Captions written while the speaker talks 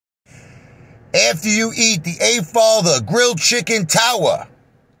After you eat the Apefather Grilled Chicken Tower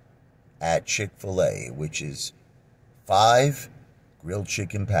at Chick-fil-A, which is 5 grilled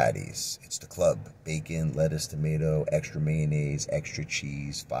chicken patties. It's the club. Bacon, lettuce, tomato, extra mayonnaise, extra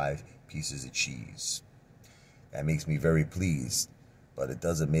cheese, 5 pieces of cheese. That makes me very pleased, but it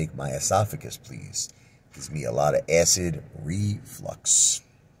doesn't make my esophagus pleased. It gives me a lot of acid reflux,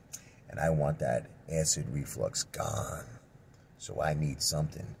 and I want that acid reflux gone. So I need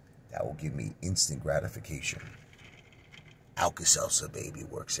something that will give me instant gratification. Alka-Seltzer, baby,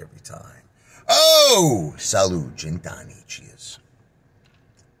 works every time. Oh, salud, gintani, cheers.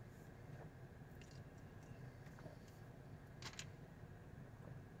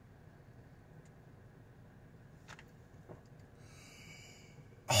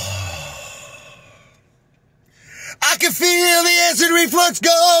 I can feel the acid reflux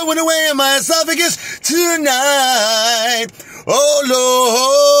going away in my esophagus tonight. Oh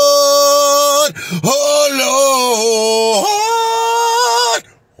Lord, oh Lord.